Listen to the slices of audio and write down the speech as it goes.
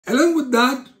Along with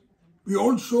that, we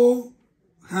also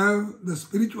have the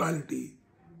spirituality,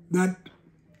 that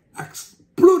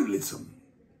pluralism.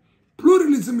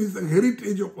 Pluralism is the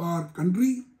heritage of our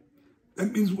country.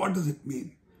 That means, what does it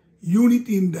mean?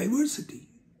 Unity in diversity.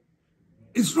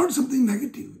 It's not something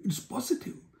negative, it's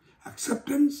positive.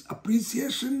 Acceptance,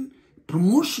 appreciation,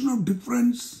 promotion of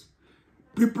difference,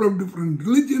 people of different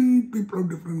religion, people of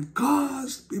different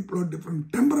caste, people of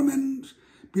different temperaments,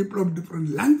 people of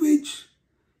different language.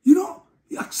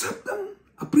 You accept them,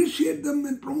 appreciate them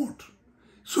and promote.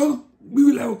 So we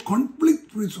will have a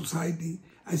conflict-free society,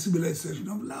 a civilization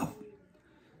of love.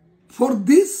 For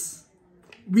this,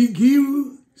 we give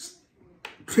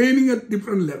training at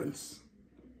different levels.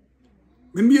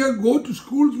 When we go to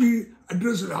schools, we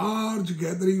address a large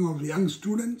gathering of young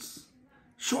students,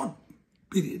 short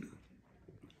period,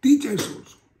 teachers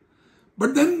also.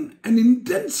 But then an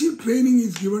intensive training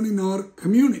is given in our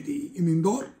community in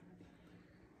Indore,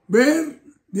 where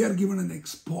they are given an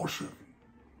exposure,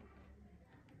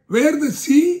 where they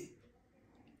see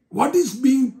what is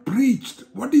being preached,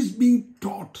 what is being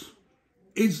taught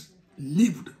is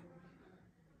lived.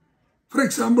 For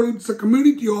example, it's a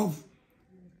community of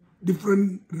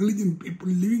different religion people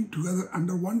living together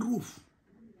under one roof.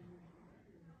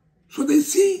 So they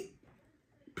see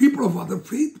people of other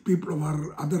faith, people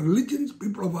of other religions,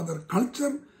 people of other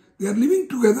culture, they are living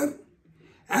together.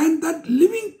 And that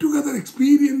living together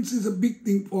experience is a big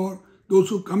thing for those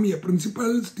who come here,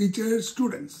 principals, teachers,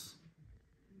 students.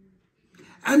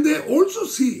 And they also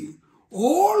see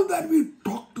all that we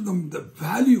talk to them, the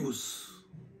values,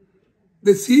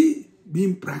 they see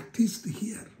being practiced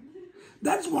here.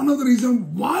 That's one of the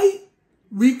reasons why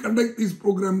we conduct this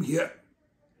program here.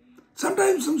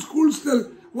 Sometimes some schools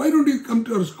tell, why don't you come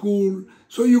to our school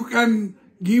so you can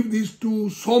give this to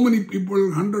so many people,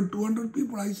 100, 200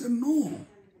 people. I said, no,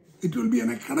 it will be an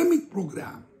academic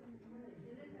program.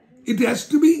 It has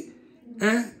to be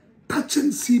a touch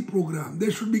and see program. They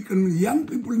should be convinced. Young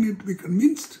people need to be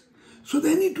convinced. So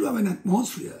they need to have an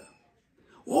atmosphere.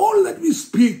 All that we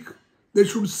speak, they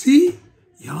should see,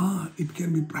 yeah, it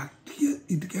can be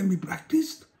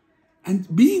practiced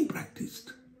and being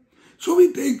practiced. So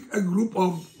we take a group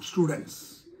of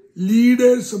students,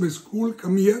 leaders of a school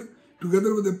come here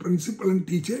together with the principal and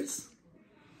teachers,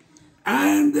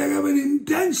 and they have an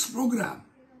intense program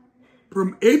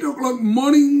from 8 o'clock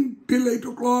morning till 8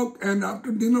 o'clock, and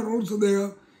after dinner also they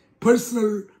have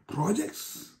personal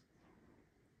projects.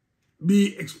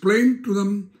 We explain to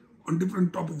them on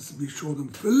different topics. We show them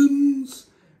films,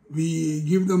 we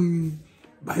give them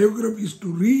biographies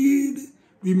to read,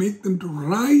 we make them to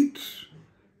write,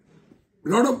 a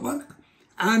lot of work,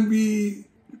 and we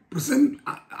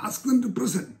ask them to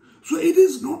present. So it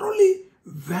is not only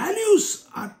values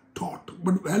are taught,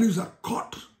 but values are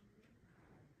caught.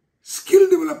 Skill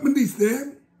development is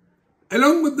there.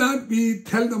 Along with that, we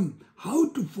tell them how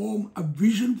to form a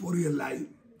vision for your life.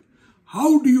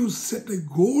 How do you set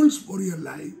goals for your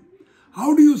life?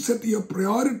 How do you set your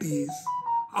priorities?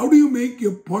 How do you make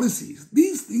your policies?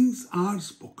 These things are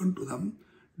spoken to them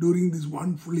during this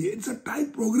one full year. It's a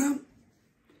tight program.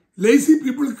 Lazy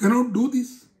people cannot do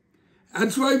this.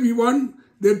 That's why we want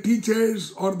their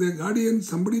teachers or their guardians,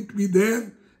 somebody to be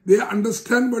there. They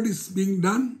understand what is being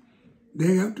done.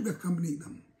 They have to accompany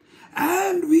them.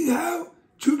 And we have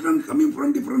children coming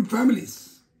from different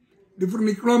families, different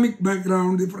economic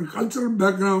background, different cultural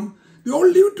background. They all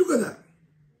live together.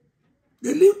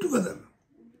 They live together.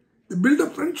 They build a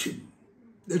friendship.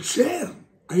 They share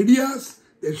ideas.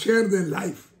 They share their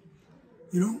life.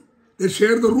 They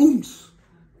share the rooms.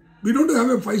 We don't have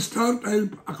a 5-star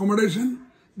type accommodation.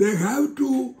 They have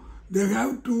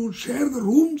to share the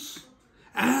rooms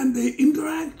and they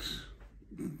interact.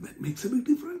 That makes a big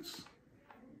difference.